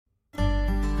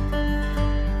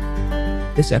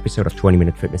This episode of 20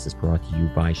 Minute Fitness is brought to you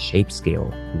by ShapeScale,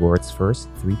 the world's first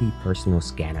 3D personal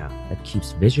scanner that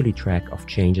keeps visually track of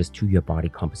changes to your body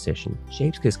composition.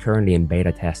 ShapeScale is currently in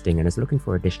beta testing and is looking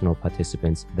for additional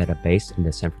participants that are based in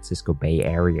the San Francisco Bay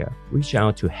Area. Reach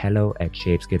out to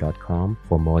hello@shapescale.com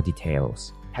for more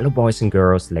details. Hello boys and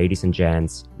girls, ladies and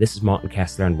gents, this is Martin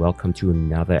Kessler and welcome to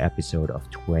another episode of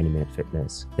 20 Minute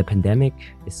Fitness. The pandemic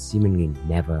is seemingly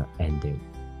never ending,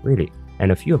 really,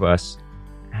 and a few of us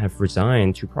have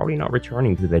resigned to probably not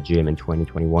returning to their gym in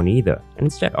 2021 either, and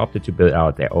instead opted to build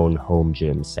out their own home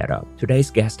gym setup.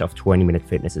 Today's guest of 20 Minute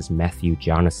Fitness is Matthew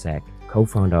Janusek,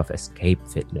 co-founder of Escape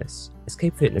Fitness.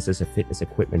 Escape Fitness is a fitness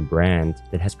equipment brand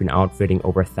that has been outfitting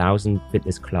over 1,000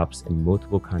 fitness clubs in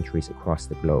multiple countries across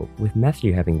the globe. With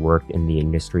Matthew having worked in the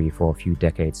industry for a few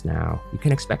decades now, you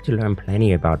can expect to learn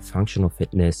plenty about functional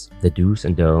fitness, the do's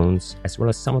and don'ts, as well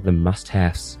as some of the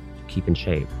must-haves to keep in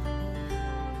shape.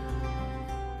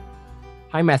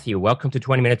 Hi, Matthew. Welcome to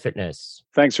 20 Minute Fitness.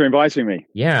 Thanks for inviting me.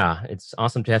 Yeah, it's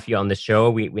awesome to have you on the show.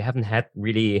 We haven't had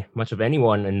really much of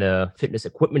anyone in the fitness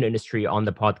equipment industry on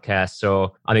the podcast.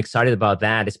 So I'm excited about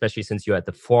that, especially since you're at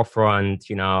the forefront,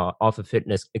 of a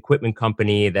fitness equipment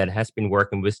company that has been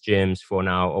working with gyms for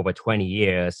now over 20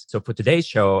 years. So for today's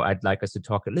show, I'd like us to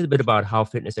talk a little bit about how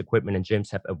fitness equipment and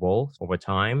gyms have evolved over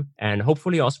time, and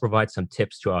hopefully also provide some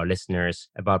tips to our listeners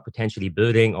about potentially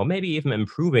building or maybe even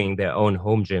improving their own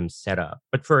home gym setup.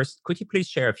 But first, could you please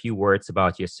share a few words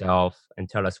about yourself and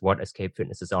tell us what Escape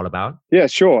Fitness is all about? Yeah,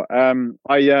 sure.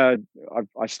 I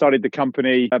started the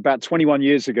company about 21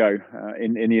 years ago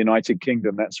in the United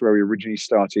Kingdom. That's where we originally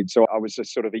started. So I was a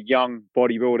sort of a young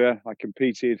bodybuilder. I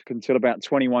competed until about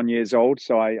 21 years old.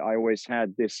 So I always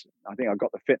had this, I think I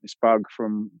got the fitness bug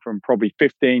from probably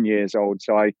 15 years old.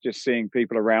 So I just seeing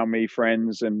people around me,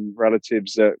 friends and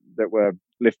relatives that were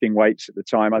lifting weights at the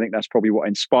time. I think that's probably what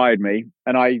inspired me.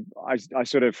 And I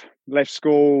sort of left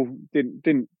school,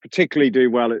 didn't particularly do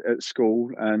well at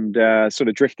school, and sort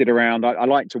of drifted around. I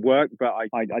liked to work, but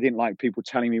I didn't like people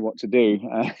telling me what to do.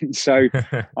 And so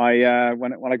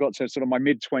when I got to sort of my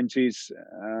mid-20s,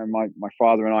 my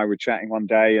father and I were chatting one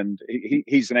day, and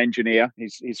he's an engineer.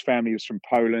 His family was from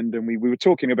Poland, and we were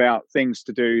talking about things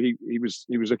to do. He was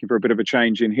looking for a bit of a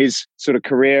change in his sort of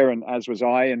career, and as was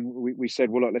I. And we said,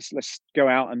 well, look, let's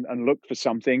go out and look for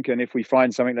something, and if we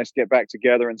find something, let's get back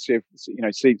together and see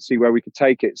where we could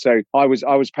take it. So I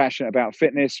was passionate about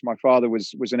fitness. My father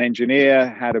was an engineer,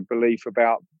 had a belief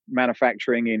about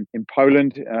manufacturing in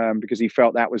Poland because he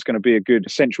felt that was going to be a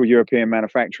good Central European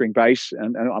manufacturing base.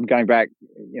 And I'm going back,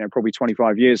 probably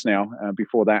 25 years now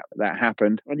before that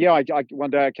happened. And yeah, one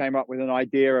day I came up with an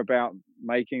idea about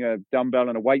making a dumbbell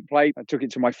and a weight plate. I took it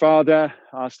to my father,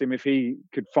 asked him if he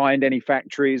could find any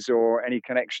factories or any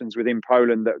connections within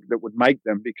Poland that would make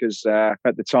them, because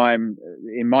at the time,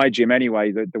 in my gym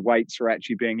anyway, the weights were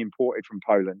actually being imported from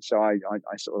Poland. So I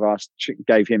sort of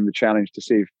gave him the challenge to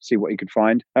see what he could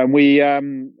find. And we,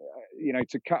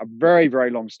 to cut a very, very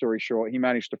long story short, he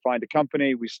managed to find a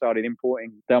company. We started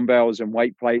importing dumbbells and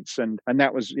weight plates. And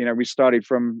that was, we started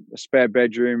from a spare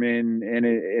bedroom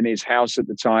in his house at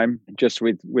the time, just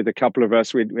with a couple of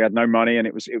us. We had no money, and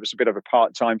it was a bit of a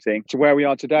part-time thing, to where we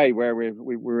are today, where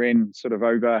we're in sort of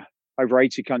over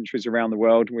 80 countries around the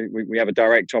world. We have a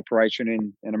direct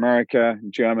operation in America,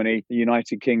 Germany, the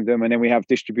United Kingdom, and then we have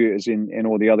distributors in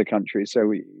all the other countries. So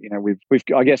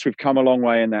we've come a long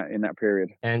way in that period.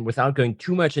 And without going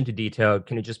too much into detail,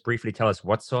 can you just briefly tell us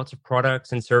what sorts of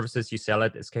products and services you sell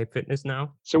at Escape Fitness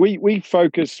now? So we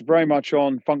focus very much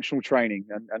on functional training,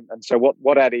 and so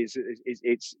what that is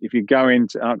it's, if you go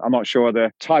into, I'm not sure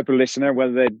the type of listener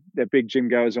whether they're big gym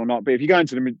goers or not, but if you go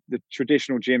into the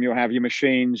traditional gym, you'll have your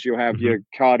machines, you'll have your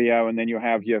cardio, and then you'll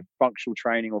have your functional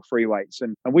training or free weights.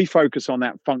 And we focus on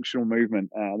that functional movement.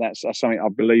 That's something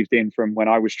I've believed in from when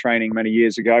I was training many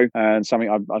years ago, and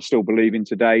something I still believe in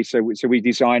today. So we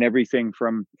design everything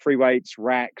from free weights,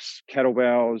 racks,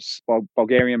 kettlebells,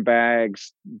 Bulgarian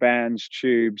bags, bands,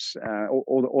 tubes,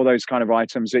 all those kind of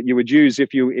items that you would use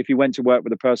if you went to work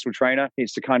with a personal trainer.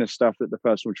 It's the kind of stuff that the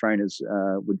personal trainers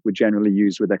would generally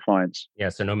use with their clients. Yeah,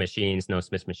 so no machines, no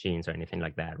Smith machines or anything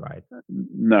like that, right?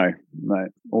 No,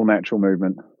 all natural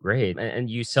movement. Great. And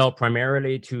you sell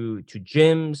primarily to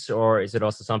gyms, or is it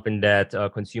also something that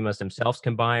consumers themselves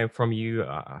can buy from you?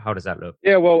 How does that look?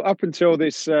 Yeah, well, up until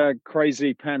this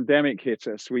crazy pandemic hit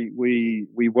us, we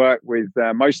work with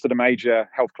most of the major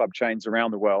health club chains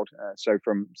around the world. So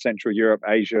from Central Europe,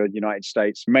 Asia, United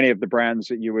States, many of the brands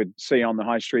that you would see on the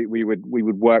high street, we would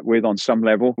work with on some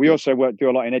level. We also do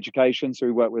a lot in education. So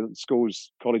we work with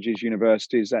schools, colleges,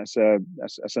 universities. That's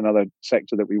another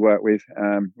sector that we work with.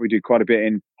 We do quite a bit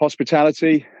in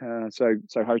hospitality, so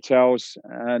hotels,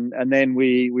 and then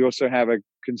we also have a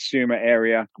consumer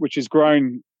area which has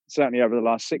grown certainly over the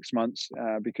last 6 months,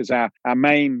 because our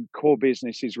main core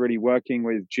business is really working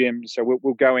with gyms. So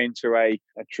we'll go into a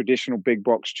traditional big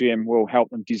box gym. We'll help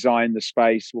them design the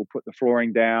space. We'll put the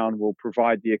flooring down. We'll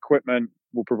provide the equipment.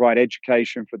 We'll provide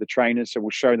education for the trainers. So we'll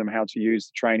show them how to use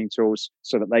the training tools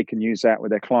so that they can use that with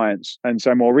their clients. And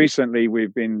so more recently,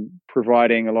 we've been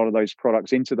providing a lot of those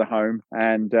products into the home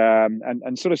and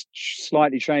sort of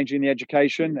slightly changing the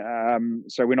education.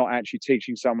 So we're not actually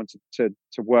teaching someone to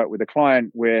work with a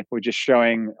client. We're just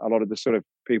showing a lot of the sort of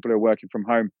people who are working from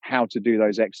home how to do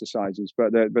those exercises.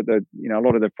 But the a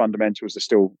lot of the fundamentals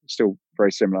are still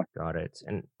very similar. Got it.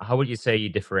 And how would you say you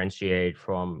differentiate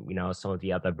from, some of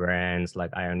the other brands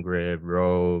like Iron Grip,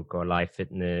 Rogue, or Live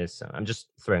Fitness? I'm just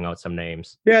throwing out some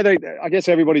names. Yeah, I guess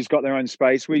everybody's got their own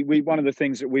space. We one of the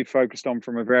things that we've focused on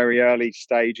from a very early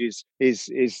stage is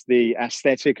the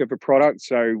aesthetic of a product.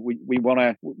 So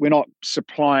we're not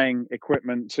supplying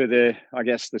equipment to the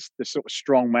sort of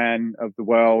strong man of the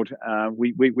world.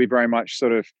 We very much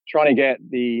sort of trying to get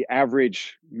the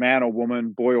average man or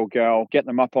woman, boy or girl, get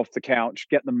them up off the couch,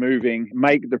 get them moving,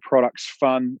 make the products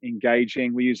fun,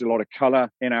 engaging. We use a lot of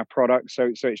color in our products. So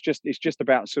it's just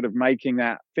about sort of making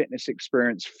that fitness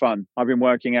experience fun. I've been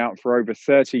working out for over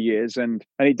 30 years and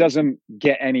it doesn't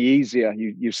get any easier.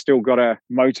 You've still got to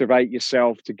motivate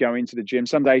yourself to go into the gym.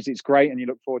 Some days it's great and you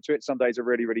look forward to it. Some days are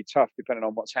really, really tough depending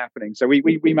on what's happening. So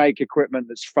we make equipment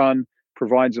that's fun,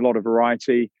 provides a lot of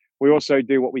variety. We also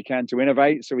do what we can to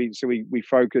innovate. So we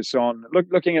focus on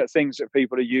looking at things that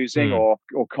people are using or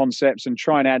concepts and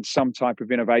try and add some type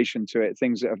of innovation to it,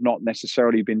 things that have not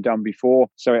necessarily been done before.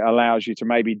 So it allows you to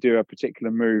maybe do a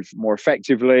particular move more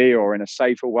effectively or in a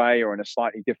safer way or in a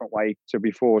slightly different way to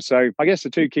before. So I guess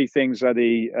the two key things are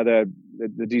the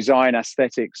design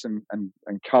aesthetics and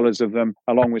colors of them,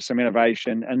 along with some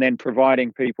innovation, and then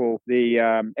providing people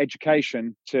the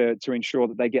education to ensure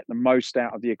that they get the most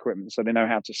out of the equipment, so they know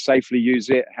how to safely use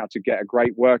it, how to get a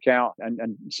great workout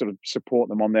and sort of support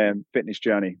them on their fitness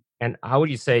journey. And how would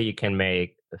you say you can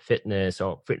make fitness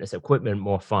or fitness equipment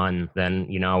more fun than,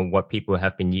 what people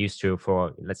have been used to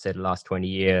for, let's say, the last 20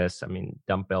 years? I mean,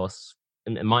 dumbbells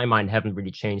in my mind haven't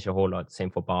really changed a whole lot. Same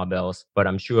for barbells, but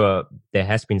I'm sure there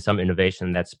has been some innovation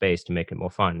in that space to make it more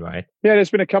fun, right? Yeah,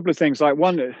 there's been a couple of things. Like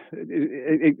one,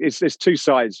 there's two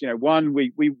sides. One,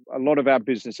 we a lot of our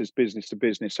business is business to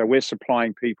business, so we're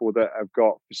supplying people that have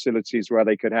got facilities where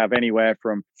they could have anywhere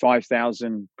from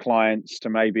 5,000 clients to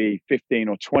maybe 15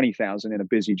 or 20,000 in a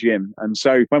busy gym. And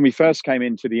so when we first came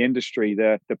into the industry,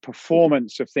 the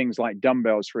performance of things like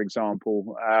dumbbells, for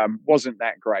example, wasn't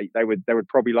that great. They would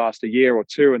probably last a year or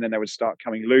two, and then they would start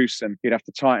coming loose, and you'd have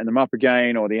to tighten them up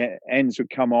again, or the ends would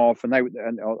come off, and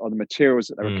or the materials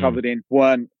that they were covered in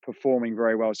weren't performing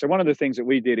very well. So one of the things that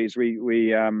we did is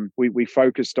we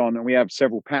focused on, and we have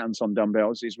several patents on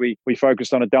dumbbells, is we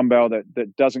focused on a dumbbell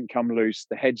that doesn't come loose,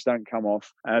 the heads don't come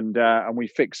off, and we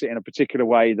fix it in a particular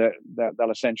way that they'll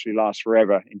essentially last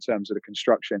forever in terms of the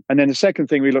construction. And then the second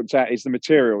thing we looked at is the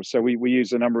materials. So we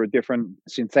use a number of different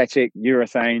synthetic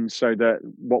urethanes, so that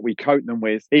what we coat them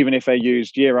with, even if they're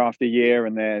used year after year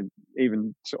and they're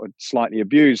even sort of slightly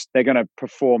abused, they're going to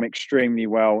perform extremely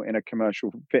well in a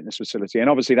commercial fitness facility. And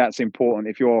obviously that's important.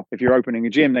 If you're opening a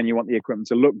gym, then you want the equipment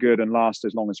to look good and last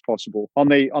as long as possible. On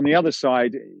the other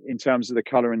side, in terms of the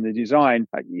color and the design,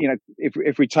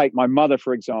 if we take my mother,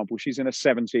 for example, she's in her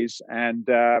 70s, and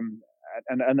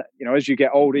as you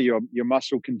get older, your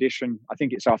muscle condition, I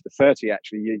think it's after 30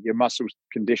 actually, your muscle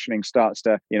conditioning starts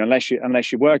to, unless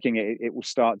you're working it will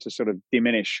start to sort of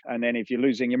diminish. And then if you're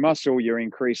losing your muscle, you're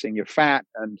increasing your fat,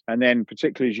 and then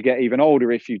particularly as you get even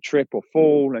older, if you trip or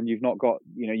fall and you've not got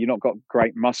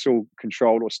great muscle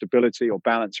control or stability or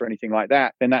balance or anything like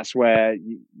that, then that's where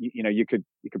you could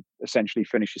essentially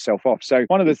finish yourself off. So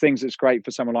one of the things that's great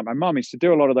for someone like my mum is to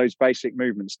do a lot of those basic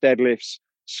movements, deadlifts,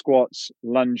 squats,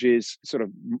 lunges, sort of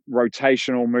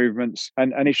rotational movements.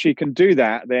 And if she can do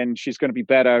that, then she's going to be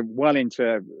better well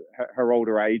into her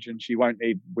older age, and she won't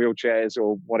need wheelchairs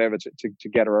or whatever to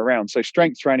get her around. So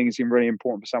strength training is really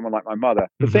important for someone like my mother.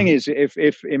 The thing is, if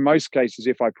in most cases,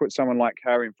 if I put someone like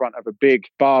her in front of a big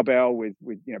barbell with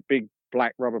big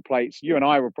black rubber plates, you and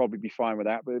I will probably be fine with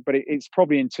that, but it's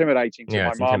probably intimidating to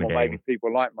my mum or maybe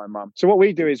people like my mum. So what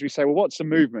we do is we say, well, what's the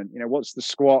movement? What's the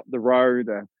squat, the row,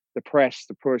 the the press,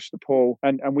 the push, the pull,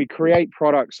 and we create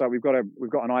products. Like we've got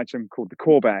an item called the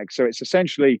core bag. So it's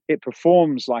essentially, it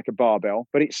performs like a barbell,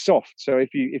 but it's soft. So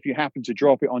if you happen to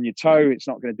drop it on your toe, it's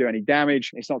not going to do any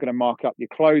damage. It's not going to mark up your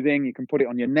clothing. You can put it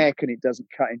on your neck and it doesn't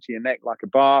cut into your neck like a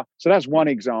bar. So that's one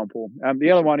example.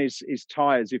 The other one is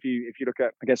tires. If you look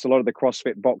at, I guess, a lot of the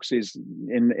CrossFit boxes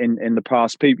in the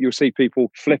past, you'll see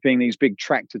people flipping these big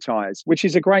tractor tires, which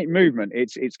is a great movement.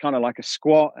 It's kind of like a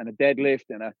squat and a deadlift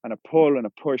and a pull and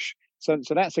a push. So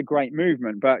that's a great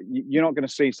movement, but you're not going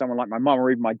to see someone like my mum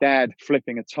or even my dad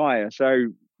flipping a tire. So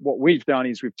what we've done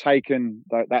is we've taken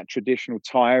that traditional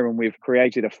tire and we've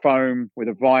created a foam with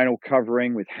a vinyl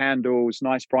covering with handles,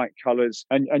 nice bright colors,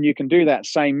 and you can do that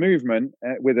same movement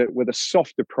with a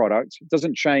softer product. It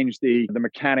doesn't change the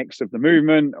mechanics of the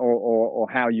movement or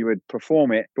how you would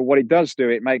perform it, but what it does do,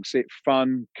 it makes it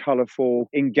fun, colorful,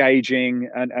 engaging,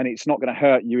 and it's not going to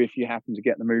hurt you if you happen to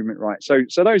get the movement right. So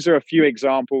those are a few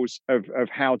examples of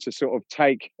how to sort of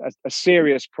take a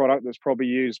serious product that's probably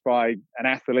used by an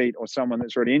athlete or someone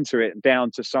that's really into it,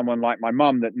 down to someone like my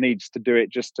mum that needs to do it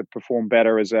just to perform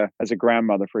better as a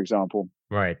grandmother, for example.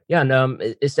 Right. Yeah.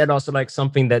 And is that also like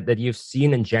something that you've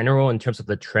seen in general in terms of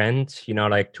the trend,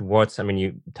 like towards, I mean,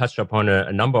 you touched upon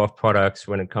a number of products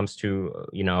when it comes to,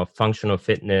 functional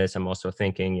fitness. I'm also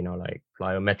thinking, like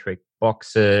plyometric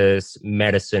boxes,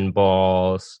 medicine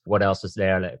balls. What else is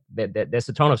there? Like there's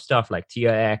a ton of stuff like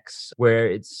TRX, where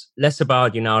it's less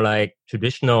about, like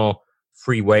traditional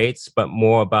free weights, but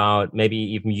more about maybe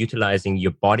even utilizing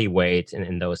your body weight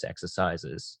in those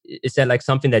exercises. Is that like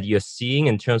something that you're seeing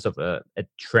in terms of a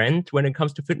trend when it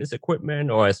comes to fitness equipment,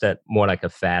 or is that more like a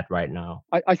fad right now?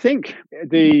 I think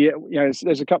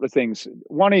there's a couple of things.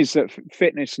 One is that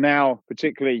fitness now,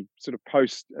 particularly sort of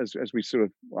post, as we sort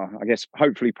of, well, I guess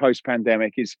hopefully post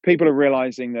pandemic, is people are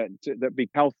realizing that big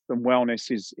health and wellness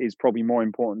is probably more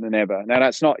important than ever. Now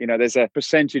that's not, there's a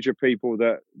percentage of people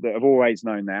that have always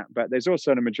known that, but there's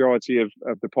also the majority of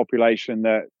the population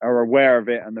that are aware of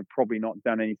it and they've probably not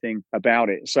done anything about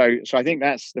it. So I think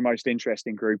that's the most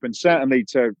interesting group, and certainly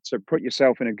to put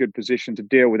yourself in a good position to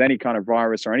deal with any kind of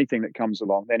virus or anything that comes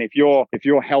along. Then if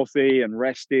you're healthy and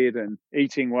rested and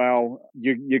eating well,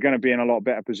 you're going to be in a lot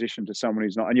better position to someone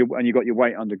who's not, and you got your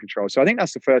weight under control. So I think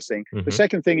that's the first thing. Mm-hmm. The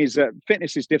second thing is that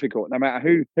fitness is difficult, no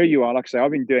matter who you are. Like I say,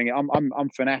 I've been doing it. I'm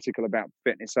fanatical about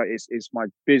fitness. So it's my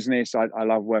business. I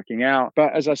love working out,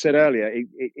 but as I said earlier,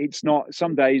 it's not.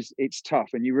 Some days it's tough,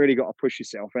 and you really got to push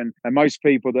yourself. And most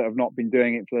people that have not been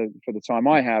doing it for the time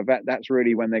I have, that's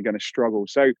really when they're going to struggle.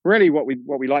 So really, what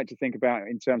we like to think about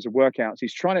in terms of workouts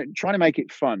is trying to make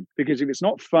it fun. Because if it's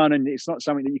not fun and it's not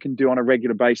something that you can do on a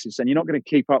regular basis, then you're not going to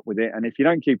keep up with it. And if you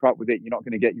don't keep up with it, you're not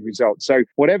going to get your results. So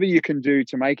whatever you can do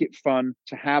to make it fun,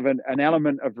 to have an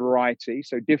element of variety,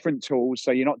 so different tools,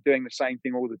 so you're not doing the same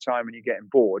thing all the time and you're getting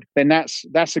bored, then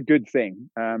that's a good thing.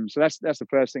 So that's the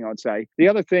first thing I'd say. The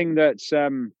other thing that's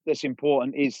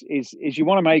important is you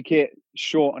want to make it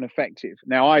short and effective.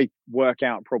 Now, I work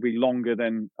out probably longer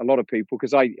than a lot of people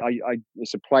because I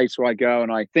it's a place where I go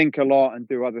and I think a lot and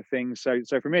do other things. So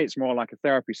for me, it's more like a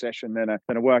therapy session than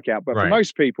a workout. But right. For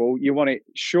most people, you want it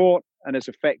short and as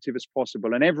effective as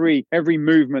possible. And every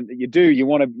movement that you do, you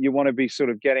want to be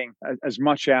sort of getting as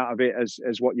much out of it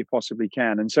as what you possibly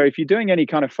can. And so if you're doing any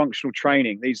kind of functional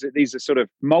training, these are sort of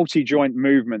multi-joint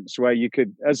movements where you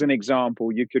could, as an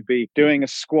example, you could be doing a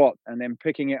squat and then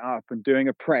picking it up and doing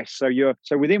a press.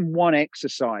 So within one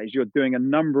exercise, you're doing a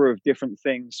number of different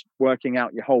things, working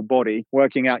out your whole body,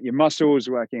 working out your muscles,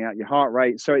 working out your heart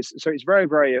rate. So it's very,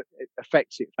 very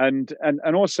effective. And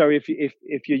also if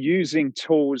you're using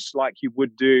tools like you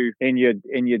would do in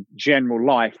your general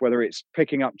life, whether it's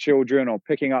picking up children or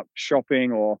picking up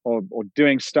shopping or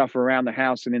doing stuff around the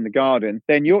house and in the garden,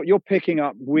 then you're picking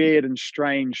up weird and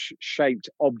strange shaped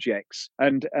objects.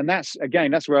 And that's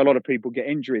where a lot of people get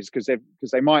injuries because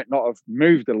they might not have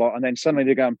moved a lot, and then suddenly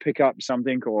they go and pick up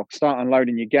something or start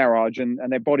unloading your garage, and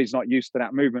their body's not used to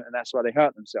that movement, and that's why they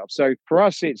hurt themselves. So for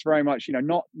us, it's very much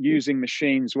not using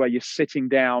machines where you're sitting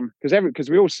down, because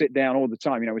we all sit down all the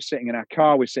time. We're sitting in our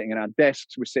car, we're sitting in our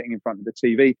desks, we're sitting in front of the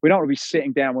TV. We don't want to be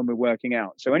sitting down when we're working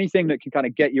out. So anything that can kind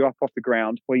of get you up off the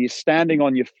ground, where you're standing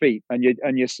on your feet and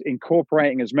you're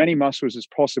incorporating as many muscles as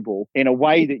possible in a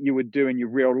way that you would do in your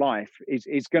real life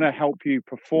is going to help you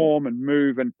perform and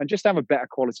move and just have a better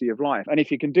quality of life. And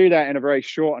if you can do that in a very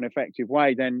short and effective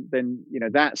way, then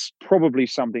that's probably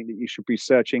something that you should be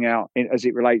searching out as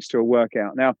it relates to a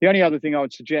workout. Now, the only other thing I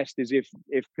would suggest is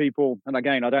if people, and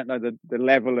again, I don't know the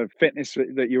level of fitness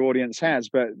that your audience has,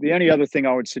 but the only other thing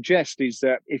I would suggest is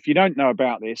that if you don't know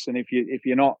about this, and if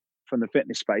you're not from the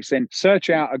fitness space, then search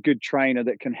out a good trainer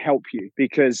that can help you,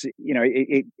 because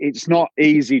it's not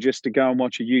easy just to go and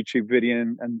watch a YouTube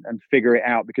video and figure it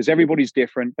out, because everybody's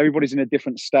different. Everybody's in a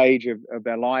different stage of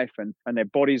their life, and their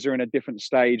bodies are in a different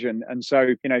stage. And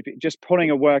so, just pulling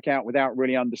a workout without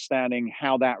really understanding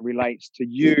how that relates to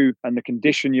you and the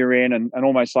condition you're in, and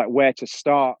almost like where to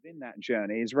start in that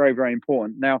journey is very, very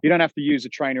important. Now, you don't have to use a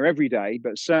trainer every day,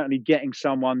 but certainly getting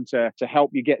someone to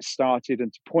help you get started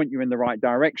and to point you in the right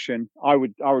direction, I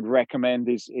would recommend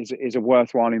is a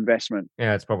worthwhile investment.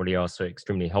 Yeah, it's probably also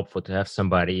extremely helpful to have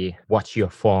somebody watch your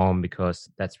form, because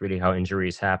that's really how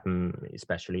injuries happen,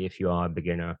 especially if you are a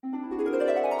beginner.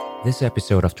 This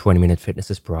episode of 20 Minute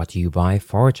Fitness is brought to you by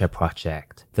Forager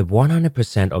Project, the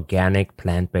 100% organic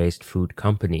plant-based food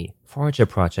company. Forager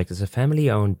Project is a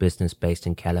family-owned business based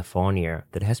in California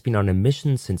that has been on a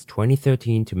mission since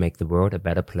 2013 to make the world a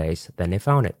better place than they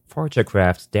found it. Forager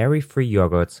crafts dairy-free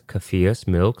yogurts, kefirs,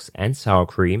 milks, and sour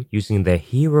cream using their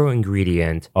hero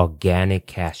ingredient, organic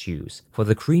cashews, for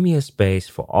the creamiest base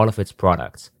for all of its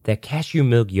products. Their cashew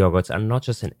milk yogurts are not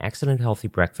just an excellent healthy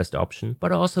breakfast option,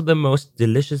 but also the most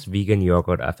delicious vegan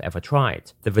yogurt I've ever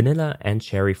tried. The vanilla and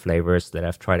cherry flavors that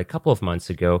I've tried a couple of months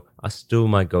ago are still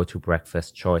my go-to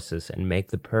breakfast choices and make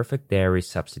the perfect dairy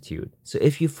substitute. So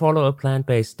if you follow a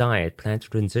plant-based diet, plan to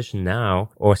transition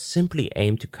now, or simply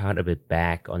aim to cut a bit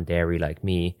back on dairy like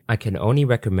me, I can only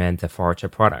recommend the Forager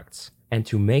products. And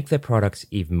to make their products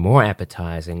even more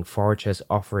appetizing, Forager is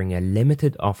offering a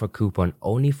limited offer coupon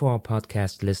only for our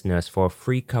podcast listeners for a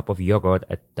free cup of yogurt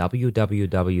at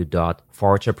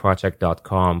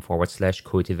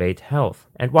www.foragerproject.com/cultivatehealth.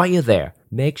 And while you're there,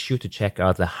 make sure to check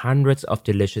out the hundreds of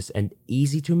delicious and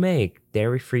easy to make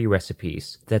dairy-free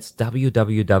recipes. That's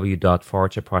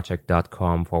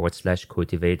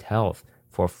www.foragerproject.com/cultivatehealth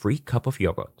for a free cup of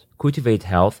yogurt. Cultivate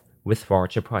Health with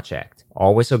Forager Project.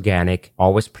 Always organic,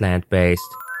 always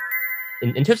plant-based.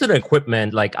 In terms of the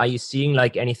equipment, like, are you seeing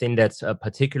like anything that's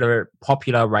particular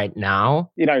popular right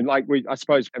now? I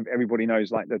suppose everybody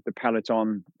knows like the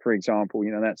Peloton, for example,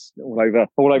 that's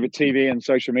all over TV and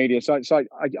social media. So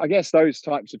I guess those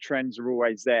types of trends are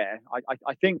always there.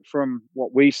 I think from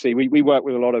what we see, we work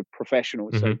with a lot of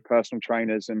professionals, so personal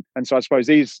trainers. And so I suppose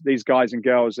these guys and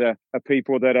girls are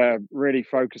people that are really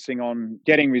focusing on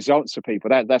getting results for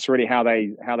people. That's really how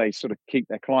they sort of keep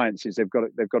their clients, is they've got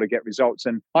to get results.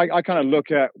 And I kind of look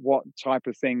at what type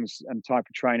of things and type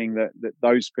of training that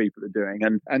those people are doing.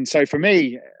 And so for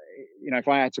me, if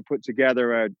I had to put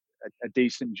together a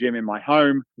decent gym in my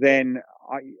home, then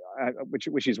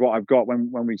which is what I've got.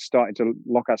 When we started to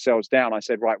lock ourselves down, I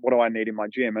said, right, what do I need in my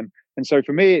gym? And so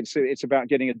for me, it's about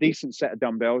getting a decent set of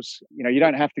dumbbells. You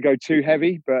don't have to go too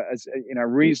heavy, but as a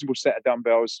reasonable set of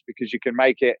dumbbells, because you can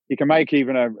make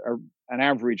even an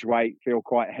average weight feel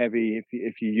quite heavy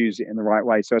if you use it in the right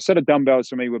way. So a set of dumbbells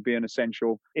for me would be an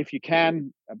essential. If you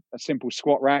can, a simple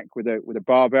squat rack with a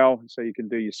barbell, so you can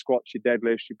do your squats, your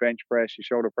deadlifts, your bench press, your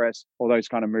shoulder press, all those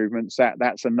kind of movements.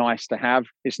 That's a nice to have.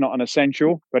 It's not an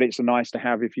essential, but it's a nice to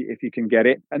have if you can get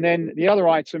it. And then the other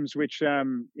items which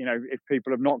if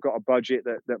people have not got a budget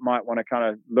that might want to kind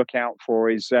of look out for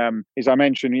is I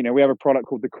mentioned, we have a product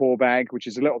called the Core Bag, which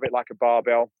is a little bit like a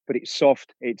barbell, but it's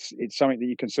soft. It's something that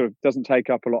you can sort of, doesn't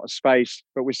take up a lot of space,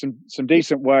 but with some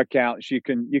decent workouts, you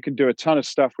can do a ton of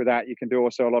stuff with that. You can do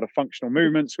also a lot of functional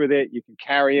movements with it. You can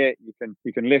carry it, you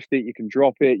can lift it, you can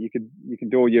drop it, you can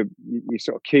do all your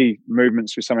sort of key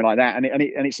movements with something like that, and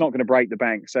it's not going to break the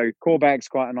bank. So Core Bag's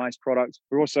quite a nice product.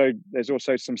 There's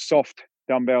also some soft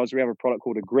dumbbells. We have a product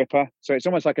called a gripper. So it's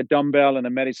almost like a dumbbell and a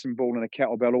medicine ball and a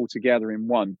kettlebell all together in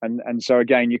one. And so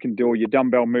again, you can do all your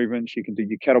dumbbell movements, you can do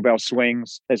your kettlebell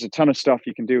swings. There's a ton of stuff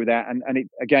you can do with that. And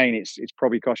it's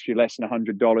probably cost you less than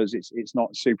 $100. It's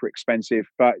not super expensive,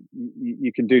 but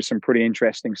you can do some pretty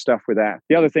interesting stuff with that.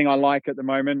 The other thing I like at the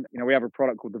moment, we have a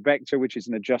product called the Vector, which is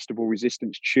an adjustable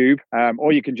resistance tube,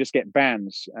 or you can just get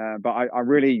bands. But I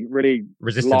really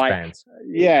resistance bands.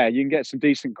 Yeah, you can get some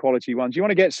decent quality ones. You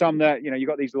want to get some that, you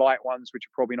got these light ones, which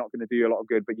are probably not going to do you a lot of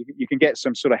good, but you can get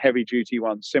some sort of heavy duty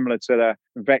ones similar to the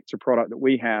Vector product that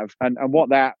we have. And what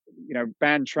that,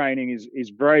 band training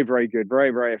is very, very good, very,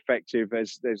 very effective.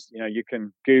 There's you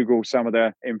can Google some of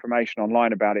the information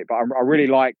online about it, but I really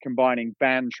like combining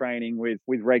band training with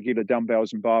regular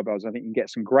dumbbells and barbells. I think you can get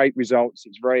some great results.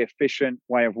 It's a very efficient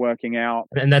way of working out.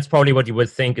 And that's probably what you would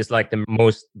think is like the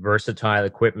most versatile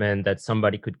equipment that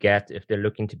somebody could get if they're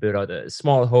looking to build out a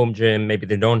small home gym. Maybe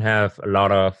they don't have a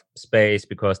lot of space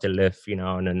because they live, in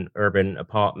an urban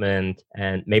apartment,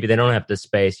 and maybe they don't have the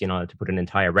space, to put an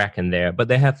entire rack in there, but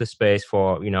they have the space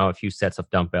for, a few sets of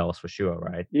dumbbells for sure,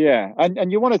 right? Yeah,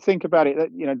 and you want to think about it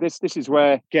that this is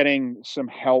where getting some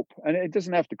help, and it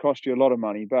doesn't have to cost you a lot of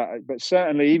money, but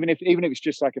certainly even if it's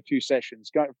just like a few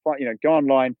sessions, go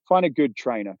online, find a good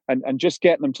trainer, and just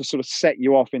get them to sort of set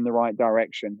you off in the right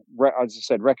direction. As I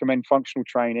said, recommend functional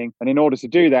training, and in order to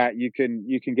do that, you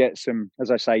can get some,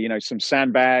 as I say, some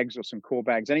sandbags or some core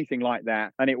bags, anything like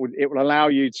that, and it will allow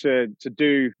you to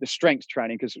do the strength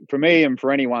training. Because for me and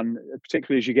for anyone,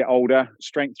 particularly as you get older,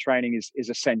 strength training is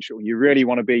essential. You really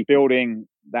want to be building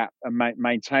that and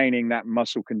maintaining that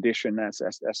muscle condition. That's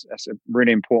a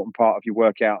really important part of your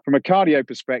workout. From a cardio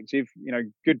perspective,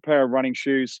 good pair of running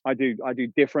shoes. I do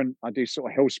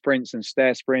sort of hill sprints and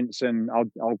stair sprints, and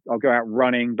I'll go out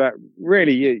running. But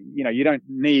really, you don't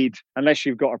need, unless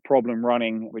you've got a problem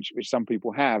running, which some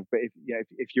people have. But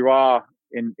if you are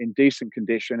in decent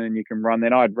condition and you can run,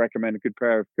 then I'd recommend a good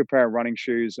pair of running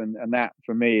shoes, and that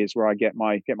for me is where I get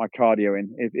my cardio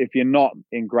in. If you're not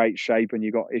in great shape and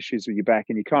you've got issues with your back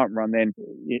and you can't run, then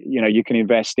you can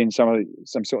invest in some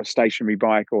sort of stationary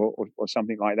bike or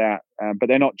something like that. But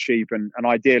they're not cheap, and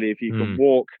ideally if you can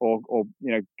walk or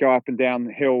go up and down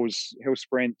hill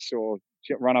sprints, or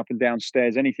run up and down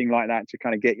stairs, anything like that to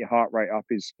kind of get your heart rate up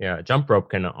is. Yeah, jump rope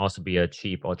can also be a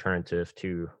cheap alternative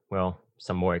to,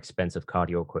 some more expensive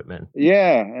cardio equipment.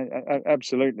 Yeah,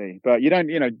 absolutely. But you don't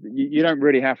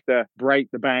really have to break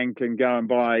the bank and go and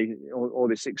buy all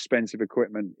this expensive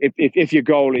equipment. If your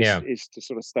goal is to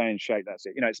sort of stay in shape, that's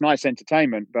it. It's nice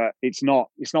entertainment, but it's not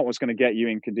what's going to get you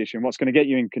in condition. What's going to get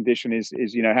you in condition is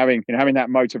having that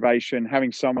motivation,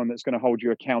 having someone that's going to hold you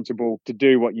accountable to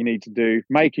do what you need to do,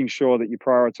 making sure that you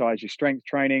prioritize your strength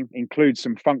training, include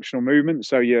some functional movement,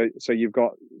 so you've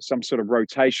got some sort of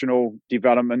rotational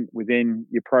development within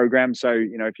your program. So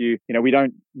we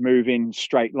don't move in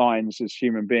straight lines as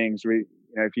human beings.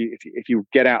 If you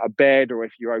get out of bed, or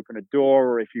if you open a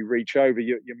door, or if you reach over,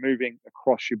 you're moving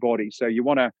across your body. So you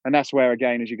want to, and that's where,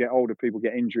 again, as you get older, people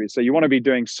get injuries. So you want to be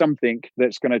doing something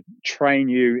that's going to train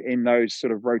you in those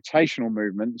sort of rotational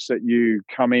movements that you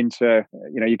come into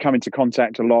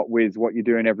contact a lot with what you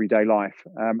do in everyday life.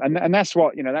 And that's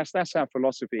what, that's our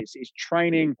philosophy. It's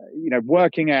training,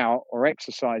 working out or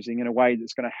exercising in a way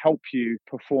that's going to help you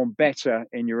perform better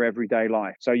in your everyday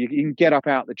life. So you can get up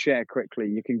out the chair quickly.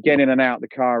 You can get in and out the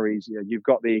car easier. You've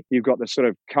got the sort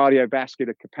of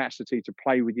cardiovascular capacity to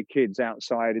play with your kids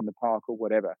outside in the park or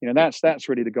whatever. That's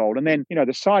really the goal. And then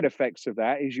the side effects of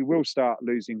that is you will start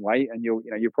losing weight, and you'll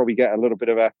probably get a little bit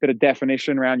of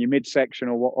definition around your midsection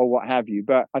or what have you.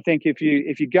 But I think if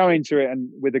you go into it and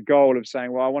with a goal of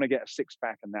saying, well, I want to get a six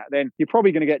pack and that, then you're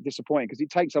probably going to get disappointed, because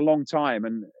it takes a long time.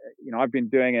 And I've been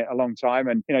doing it a long time,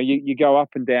 and you go up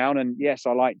and down, and yes,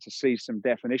 I like to see some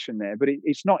definition there, but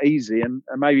it's not easy, and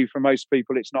maybe for most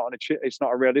people it's not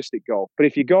a realistic goal. But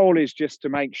if your goal is just to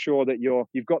make sure that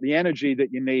you've got the energy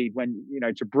that you need when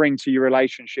to bring to your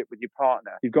relationship with your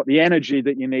partner, you've got the energy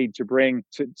that you need to bring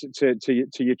to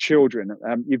your children,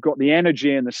 you've got the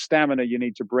energy and the stamina you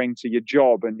need to bring to your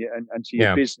job and to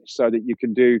your business, so that you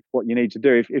can do what you need to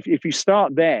do. If you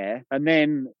start there, and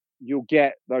then you'll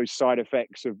get those side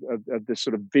effects of the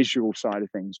sort of visual side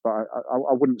of things. But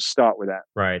I wouldn't start with that.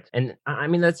 Right. And I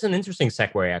mean, that's an interesting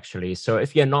segue, actually. So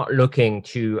if you're not looking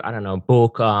to,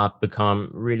 bulk up,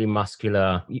 become really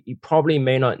muscular, you probably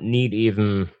may not need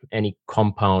even any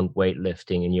compound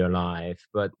weightlifting in your life.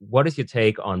 But what is your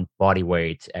take on body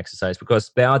weight exercise?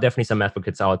 Because there are definitely some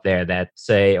advocates out there that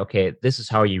say, okay, this is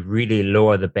how you really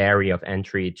lower the barrier of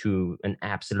entry to an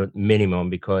absolute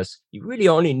minimum, because you really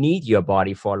only need your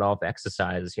body for a lot of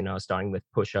exercises, starting with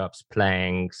push-ups,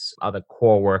 planks, other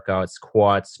core workouts,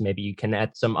 squats. Maybe you can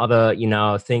add some other,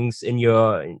 things in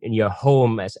your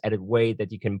home as added weight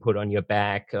that you can put on your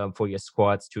back for your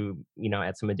squats to,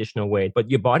 add some additional weight. But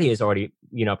your body is already,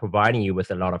 providing you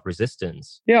with a lot of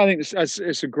resistance. Yeah, I think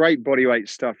it's a great body weight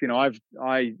stuff.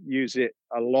 I use it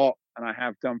a lot, and I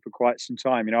have done for quite some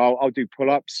time. I'll do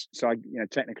pull-ups. So,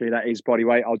 technically that is body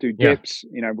weight. I'll do dips,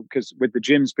 because with the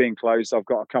gyms being closed, I've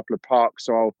got a couple of parks.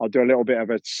 So I'll do a little bit of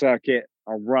a circuit.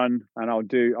 I'll run, and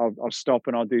I'll stop,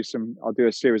 and I'll do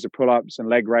a series of pull-ups and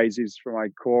leg raises for my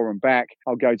core and back.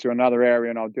 I'll go to another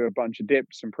area and I'll do a bunch of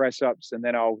dips and press ups, and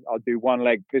then I'll do one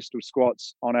leg pistol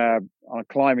squats on a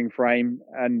climbing frame.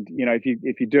 And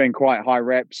if you're doing quite high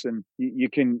reps, and you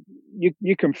can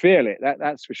feel it,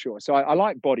 that's for sure. So I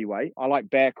like body weight. I like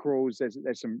bear crawls.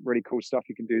 There's some really cool stuff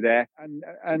you can do there. And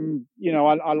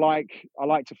I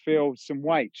like to feel some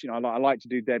weights. I like to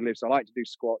do deadlifts. I like to do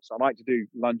squats. I like to do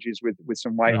lunges with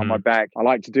some weight on my back. I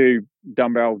like to do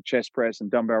dumbbell chest press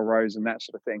and dumbbell rows and that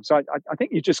sort of thing. So I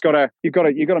think you've got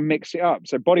to mix it up.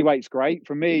 So body weight's great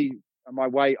for me. my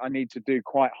weight, I need to do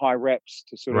quite high reps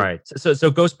to sort of. Right. So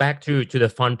it goes back to the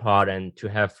fun part and to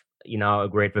have, a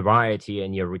great variety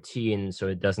in your routine so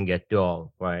it doesn't get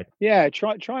dull, right? Yeah,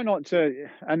 try not to,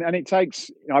 and it takes.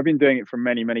 I've been doing it for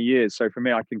many many years, so for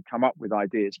me, I can come up with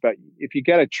ideas. But if you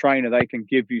get a trainer, they can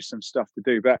give you some stuff to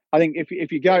do. But I think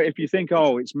if you think,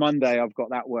 oh, it's Monday, I've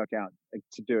got that workout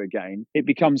to do again, it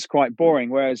becomes quite boring.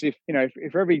 Whereas if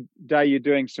every day you're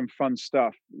doing some fun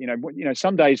stuff,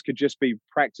 some days could just be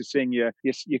practicing your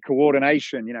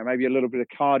coordination. Maybe a little bit of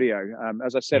cardio.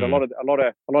 As I said, a lot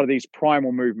of these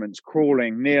primal movements,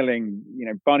 crawling, kneeling,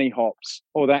 bunny hops,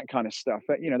 all that kind of stuff.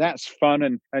 That's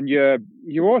fun, and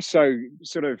you're also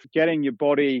sort of getting your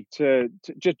body to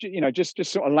just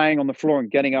sort of laying on the floor and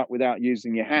getting up without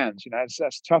using your hands.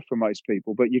 That's tough for most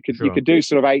people, but you could do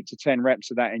sort of 8 to 10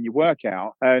 reps of that in your workout,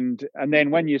 and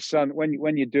then when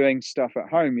you're doing stuff at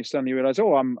home, you suddenly realize,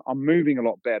 oh, I'm moving a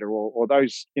lot better, or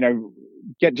those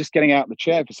getting out of the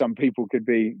chair for some people could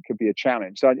be a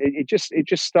challenge. So it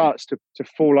just starts to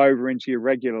fall over into your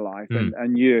regular life,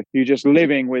 and you're just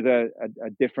living with a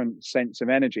different sense of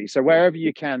energy. So whatever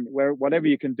you can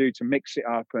do to mix it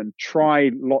up and try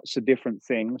lots of different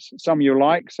things. Some you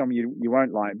like, some you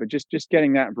won't like, but just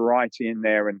getting that variety in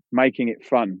there and making it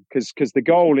fun. Because the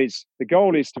goal is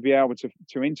to be able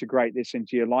to integrate this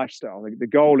into your lifestyle. The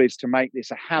goal is to make this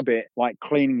a habit, like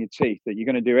cleaning your teeth, that you're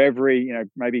going to do every,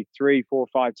 maybe 3, 4,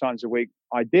 5 times a week,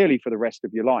 ideally for the rest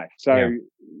of your life. So,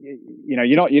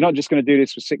 you're not just going to do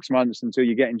this for 6 months until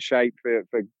you get in shape for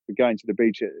going to the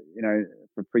beach,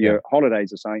 for your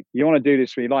holidays or something. You want to do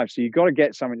this for your life. So you've got to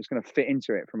get something that's going to fit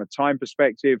into it from a time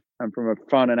perspective and from a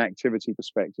fun and activity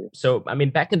perspective. So,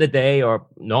 back in the day, or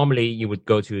normally you would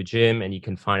go to a gym and you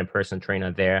can find a personal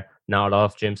trainer there. Now, a lot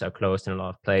of gyms are closed in a lot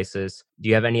of places. Do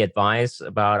you have any advice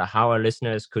about how our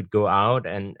listeners could go out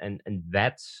and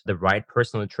vet the right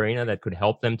personal trainer that could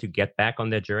help them to get back on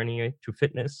their journey to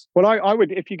fitness? Well, I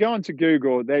would, if you go onto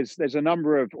Google, there's a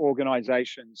number of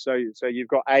organizations. So you've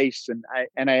got ACE and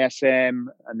NASM,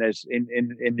 and there's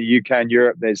in the UK and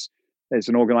Europe, there's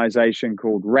an organization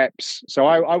called REPS. So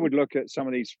I would look at some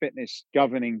of these fitness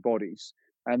governing bodies.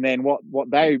 And then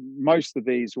most of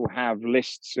these will have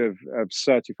lists of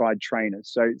certified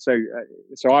trainers.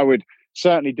 So I would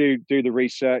certainly do the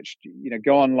research,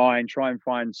 go online, try and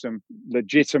find some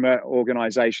legitimate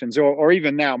organizations, or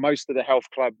even now, most of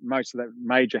the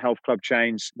major health club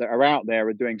chains that are out there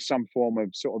are doing some form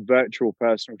of sort of virtual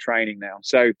personal training now.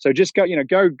 So just go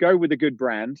with a good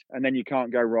brand, and then you can't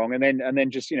go wrong. And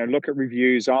then just, look at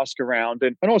reviews, ask around,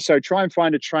 and also try and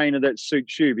find a trainer that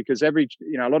suits you, because a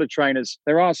lot of trainers,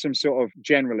 there are some sort of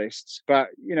generalists, but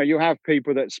you'll have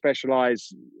people that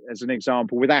specialize, as an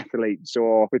example, with athletes,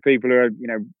 or with people who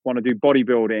want to do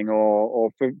bodybuilding,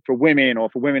 or for women, or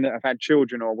for women that have had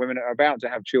children, or women that are about to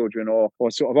have children, or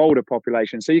sort of older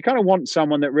population. So you kind of want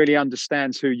someone that really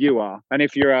understands who you are. And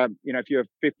if you're a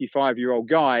 55-year-old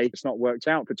guy that's not worked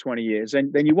out for 20 years,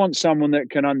 then you want someone that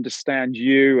can understand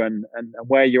you and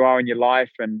where you are in your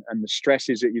life, and the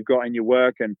stresses that you've got in your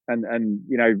work, and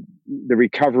the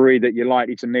recovery that you're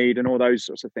likely to need, and all those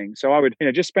sorts of things. So I would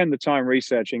just spend the time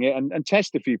researching it, and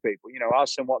test a few people,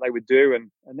 ask them what they would do,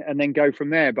 and then go from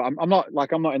there. But I'm not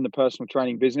in the personal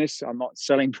training business. I'm not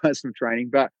selling personal training,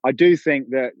 but I do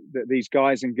think that these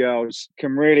guys and girls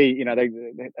can really,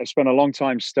 they spend a long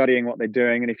time studying what they're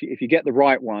doing. And if you get the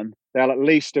right one, they'll at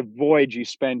least avoid you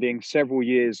spending several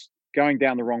years going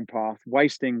down the wrong path,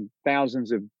 wasting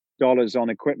thousands of dollars on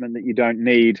equipment that you don't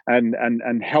need,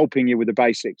 and helping you with the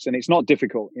basics. And it's not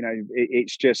difficult,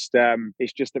 it's just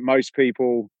that most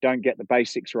people don't get the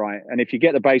basics right. And if you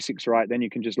get the basics right, then you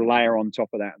can just layer on top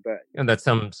of that. But that's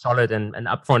some solid and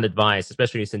upfront advice,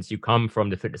 especially since you come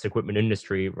from the fitness equipment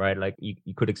industry, right? Like you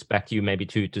could expect you maybe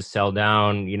to sell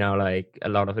down, like a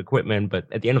lot of equipment, but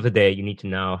at the end of the day, you need to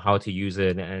know how to use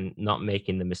it and not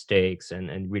making the mistakes,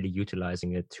 and really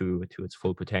utilizing it to its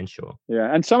full potential.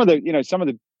 Yeah. And some of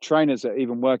the trainers that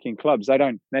even work in clubs, they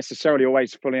don't necessarily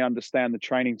always fully understand the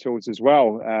training tools as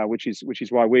well, which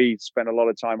is why we spend a lot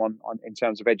of time on in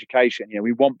terms of education.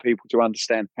 We want people to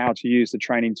understand how to use the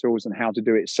training tools and how to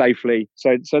do it safely.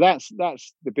 So that's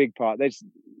the big part. There's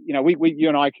you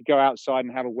and I could go outside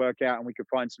and have a workout, and we could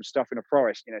find some stuff in a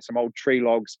forest, some old tree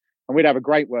logs, and we'd have a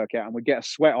great workout and we'd get a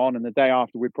sweat on, and the day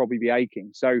after we'd probably be aching.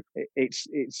 So it's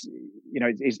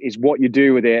what you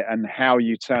do with it and how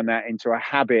you turn that into a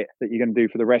habit that you're going to do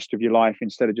for the rest of your life,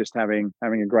 instead of just having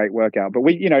a great workout. But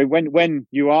when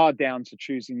you are down to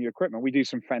choosing your equipment, we do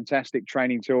some fantastic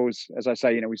training tools. As I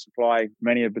say, we supply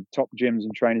many of the top gyms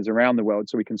and trainers around the world,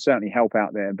 so we can certainly help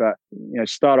out there. But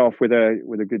start off with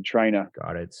a good trainer.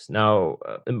 Got it. Now,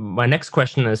 my next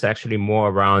question is actually more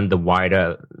around the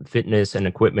wider fitness and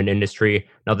equipment industry.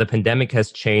 Now, the pandemic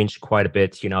has changed quite a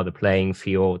bit, the playing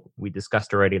field. We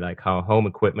discussed already like how home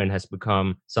equipment has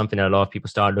become something that a lot of people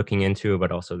start looking into,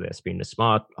 but also there's been the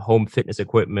smart home fitness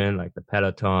equipment like the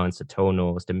Pelotons, the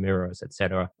Tonos, the mirrors,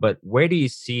 etc. But where do you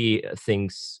see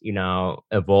things,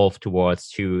 evolve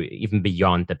towards to even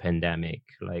beyond the pandemic?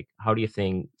 Like, how do you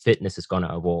think fitness is going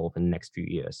to evolve in the next few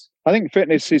years? I think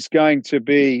fitness is going to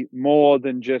be more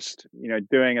than just,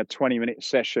 doing a 20-minute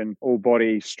session, all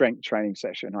body strength training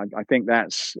session. I think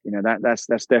that's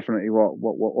definitely what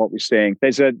we're seeing.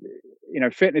 There's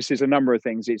fitness is a number of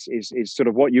things. It's sort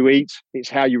of what you eat. It's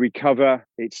how you recover.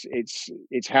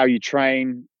 It's how you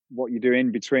train, what you do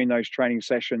in between those training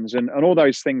sessions, and all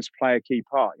those things play a key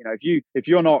part. If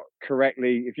you're not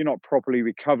properly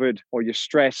recovered, or you're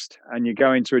stressed and you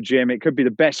go into a gym, it could be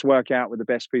the best workout with the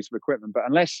best piece of equipment, but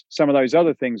unless some of those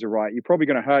other things are right, you're probably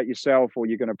going to hurt yourself, or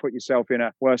you're going to put yourself in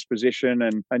a worse position,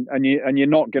 and you're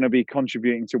not going to be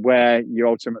contributing to where you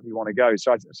ultimately want to go.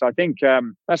 So I think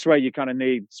that's where you kind of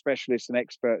need specialists and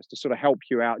experts to sort of help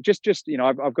you out.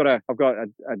 I've got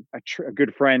a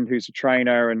good friend who's a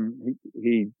trainer, and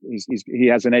he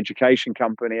has an education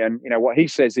company, and what he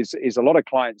says is a lot of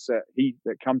clients that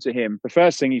come to him, the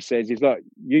first thing he says is, look,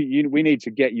 we need to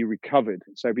get you recovered.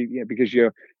 So because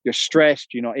you're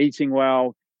stressed, you're not eating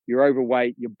well, you're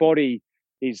overweight, your body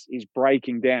is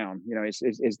breaking down.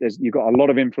 You've got a lot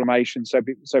of inflammation. So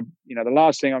the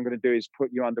last thing I'm going to do is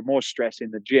put you under more stress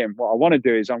in the gym. What I want to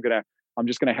do is I'm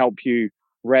just going to help you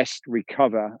rest,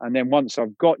 recover, and then once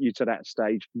I've got you to that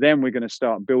stage, then we're going to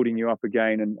start building you up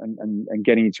again and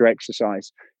getting you to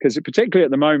exercise. Because particularly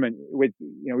at the moment, with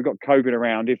we've got COVID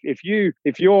around,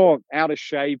 if you're out of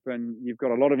shape and you've got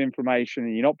a lot of inflammation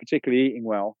and you're not particularly eating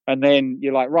well, and then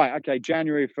you're like, right, okay,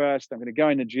 January 1st, I'm going to go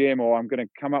in the gym, or I'm going to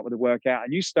come up with a workout,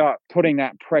 and you start putting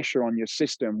that pressure on your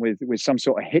system with some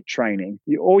sort of HIIT training,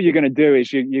 all you're going to do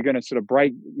is you're going to sort of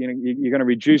break, you're going to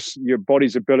reduce your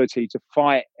body's ability to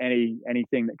fight anything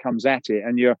that comes at it,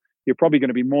 and you're probably going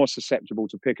to be more susceptible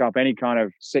to pick up any kind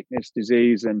of sickness,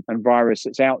 disease, and virus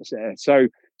that's out there.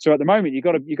 So at the moment, you've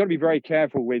got to be very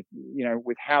careful with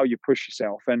how you push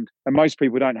yourself, and most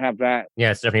people don't have that.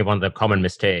 Yeah, it's definitely one of the common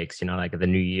mistakes. Like at the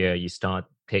new year, you start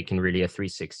taking really a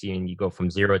 360 and you go from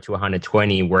 0 to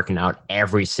 120, working out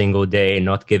every single day,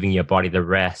 not giving your body the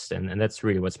rest, and that's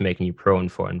really what's making you prone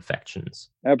for infections.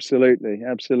 Absolutely.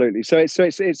 So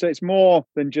it's more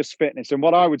than just fitness. And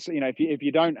what I would say, if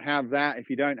you don't have that, if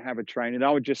you don't have a trainer,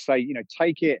 I would just say,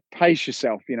 pace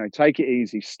yourself, take it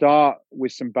easy, start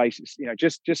with some basics,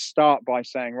 just start by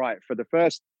saying, right, for the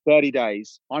first 30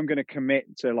 days, I'm going to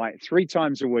commit to like 3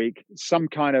 times a week, some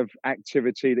kind of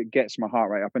activity that gets my heart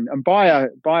rate up, and buy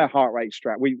a heart rate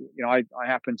strap. I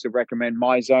happen to recommend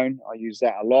MyZone. I use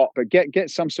that a lot, but get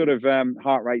some sort of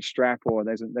heart rate strap, or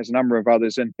there's a number of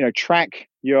others, and track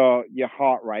your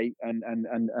heart rate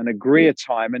and agree a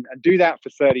time and do that for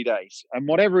 30 days. And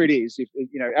whatever it is, if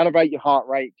elevate your heart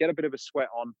rate, get a bit of a sweat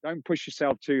on, don't push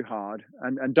yourself too hard,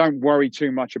 and don't worry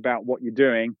too much about what you're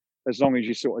doing, as long as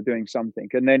you're sort of doing something.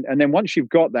 And then once you've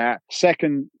got that,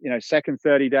 second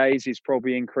 30 days is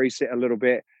probably increase it a little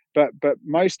bit. But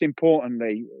most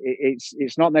importantly,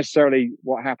 it's not necessarily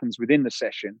what happens within the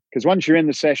session, because once you're in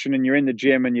the session and you're in the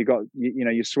gym and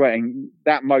you're sweating,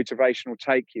 that motivation will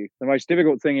take you. The most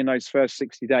difficult thing in those first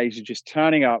 60 days is just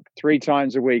turning up 3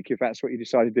 times a week, if that's what you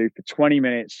decide to do, for 20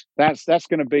 minutes. That's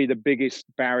going to be the biggest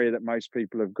barrier that most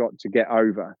people have got to get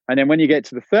over. And then when you get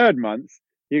to the 3rd month,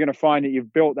 you're going to find that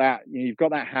you've built that, you've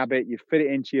got that habit, you fit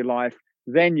it into your life.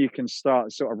 Then you can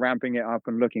start sort of ramping it up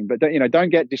and looking. But don't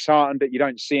get disheartened that you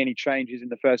don't see any changes in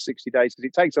the first 60 days, because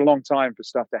it takes a long time for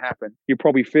stuff to happen. You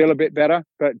probably feel a bit better,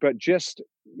 but just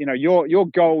your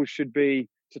goal should be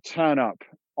to turn up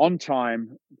on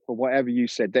time for whatever you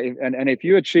said. And if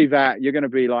you achieve that, you're going to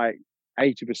be like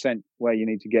 80% where you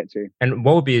need to get to. And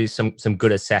what would be some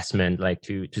good assessment, like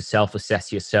to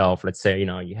self-assess yourself? Let's say,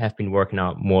 you have been working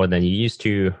out more than you used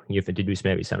to, you've introduced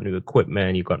maybe some new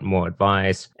equipment, you got more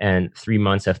advice, and 3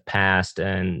 months have passed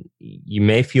and you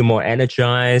may feel more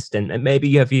energized, and maybe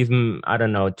you have even,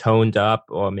 toned up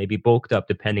or maybe bulked up,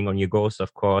 depending on your goals,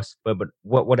 of course. But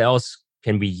what else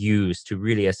can we use to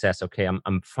really assess, okay,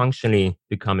 I'm functionally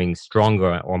becoming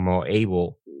stronger or more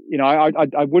able?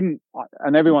 I wouldn't,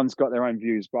 and everyone's got their own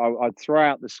views, but I'd throw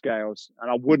out the scales and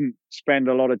I wouldn't spend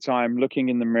a lot of time looking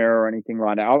in the mirror or anything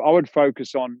like that. I would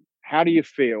focus on, how do you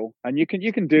feel? And you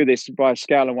can do this by a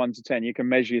scale of 1 to 10. You can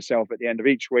measure yourself at the end of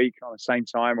each week on the same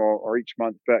time or each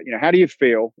month. But how do you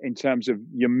feel in terms of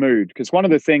your mood? Because one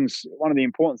of the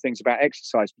important things about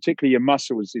exercise, particularly your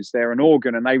muscles, is they're an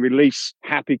organ and they release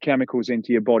happy chemicals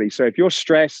into your body. So if you're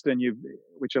stressed and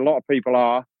which a lot of people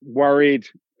are, worried,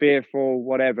 fearful,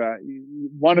 whatever,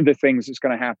 one of the things that's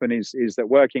going to happen is that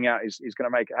working out is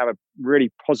going to have a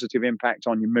really positive impact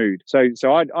on your mood. So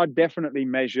I'd definitely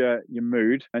measure your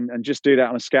mood and just do that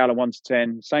on a scale of 1 to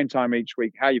 10, same time each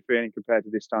week. How are you feeling compared to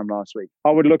this time last week?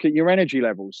 I would look at your energy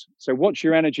levels. So what's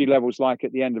your energy levels like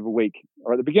at the end of a week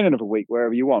or at the beginning of a week,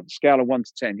 wherever you want, scale of 1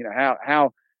 to 10,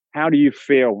 how do you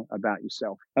feel about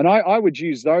yourself? And I would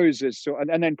use those as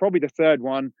and then probably the third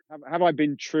one, have I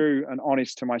been true and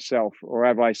honest to myself, or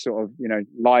have I sort of,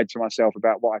 lied to myself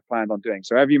about what I planned on doing?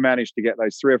 So have you managed to get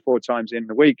those 3 or 4 times in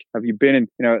the week? Have you been in,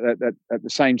 at the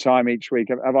same time each week?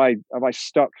 Have I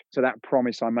stuck to that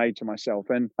promise I made to myself?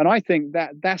 And I think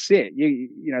that's it.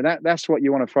 That's what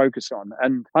you want to focus on.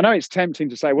 And I know it's tempting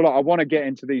to say, well, I want to get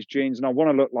into these jeans and I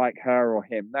want to look like her or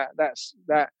him.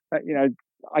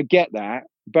 I get that.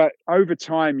 But over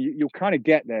time, you'll kind of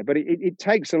get there. But it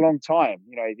takes a long time.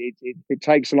 It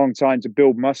takes a long time to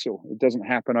build muscle. It doesn't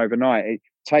happen overnight. It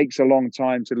takes a long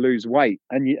time to lose weight.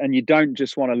 And you don't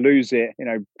just want to lose it,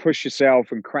 push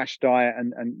yourself and crash diet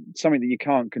and something that you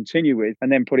can't continue with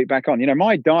and then put it back on.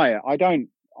 My diet,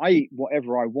 I eat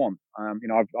whatever I want.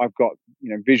 I've got,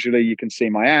 visually you can see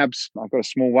my abs. I've got a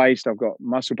small waist. I've got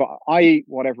muscle, but I eat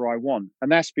whatever I want.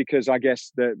 And that's because I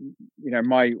guess that,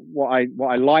 what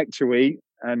I like to eat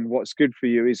and what's good for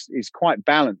you is quite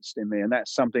balanced in me. And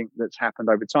that's something that's happened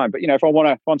over time. But, if I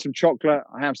want some chocolate,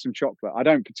 I have some chocolate. I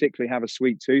don't particularly have a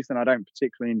sweet tooth and I don't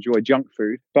particularly enjoy junk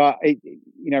food, but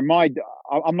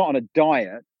I'm not on a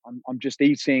diet. I'm just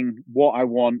eating what I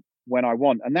want when I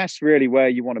want. And that's really where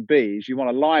you want to be, is you want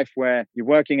a life where you're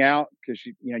working out because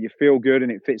you feel good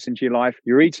and it fits into your life.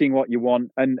 You're eating what you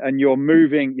want and you're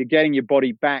getting your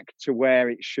body back to where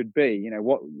it should be.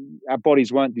 Our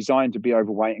bodies weren't designed to be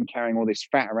overweight and carrying all this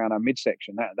fat around our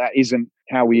midsection. That isn't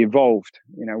how we evolved.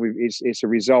 It's a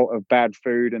result of bad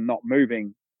food and not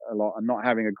moving a lot and not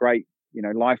having a great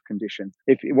life condition.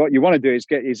 If what you want to do is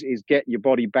get your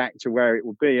body back to where it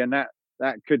will be, and that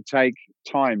could take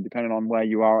time depending on where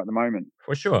you are at the moment.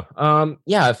 For sure.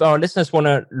 If our listeners want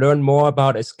to learn more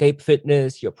about Escape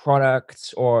Fitness, your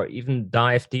products, or even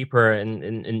dive deeper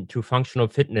into functional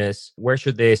fitness, where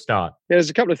should they start? Yeah, there's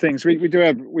a couple of things. We do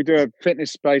a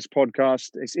fitness-based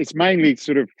podcast. It's mainly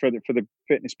sort of for the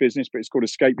fitness business, but it's called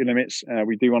Escape Your Limits.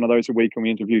 We do one of those a week, and we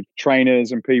interview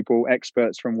trainers and people,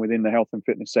 experts from within the health and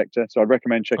fitness sector. So I'd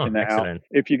recommend checking that out.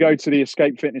 If you go to the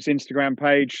Escape Fitness Instagram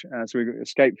page, so we've got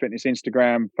Escape Fitness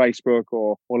Instagram, Facebook,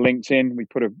 or LinkedIn, we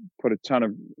put a ton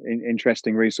of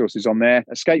interesting resources on there.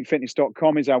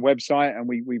 Escapefitness.com is our website, and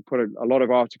we put a lot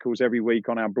of articles every week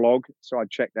on our blog, so I'd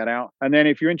check that out. And then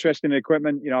if you're interested in the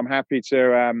equipment, I'm happy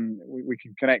to we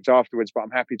can connect afterwards, but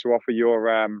I'm happy to offer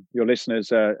your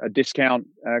listeners a discount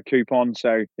coupon.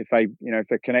 So if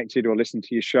they're connected or listen to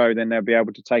your show, then they'll be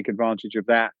able to take advantage of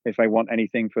that if they want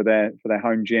anything for their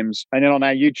home gyms. And then on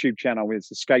our YouTube channel with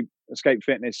Escape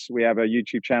Fitness, we have a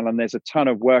YouTube channel, and there's a ton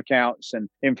of workouts and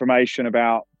information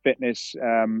about fitness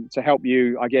to help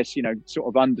you, I guess, sort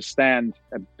of understand,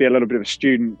 be a little bit of a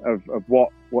student of what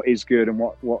is good and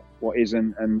what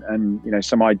isn't, and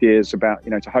some ideas about,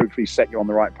 to hopefully set you on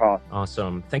the right path.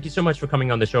 Awesome. Thank you so much for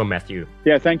coming on the show, Matthew.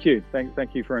 Yeah, thank you.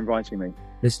 Thank you for inviting me.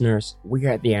 Listeners, we are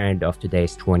at the end of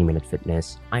today's 20-minute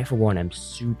fitness. I, for one, am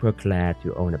super glad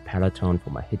to own a Peloton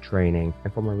for my HIIT training,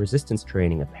 and for my resistance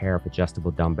training, a pair of adjustable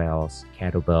dumbbells,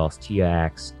 kettlebells,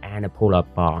 TRX, and a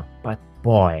pull-up bar. But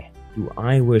boy, do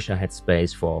I wish I had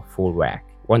space for a full rack.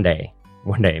 One day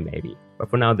maybe. But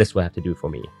for now, this will have to do for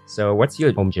me. So what's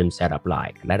your home gym setup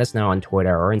like? Let us know on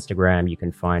Twitter or Instagram. You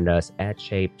can find us at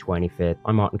Shape20Fit.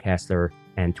 I'm Martin Kessler,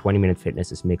 and 20-Minute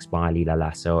Fitness is mixed by Lila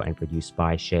Lasso and produced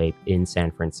by Shape in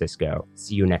San Francisco.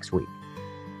 See you next week.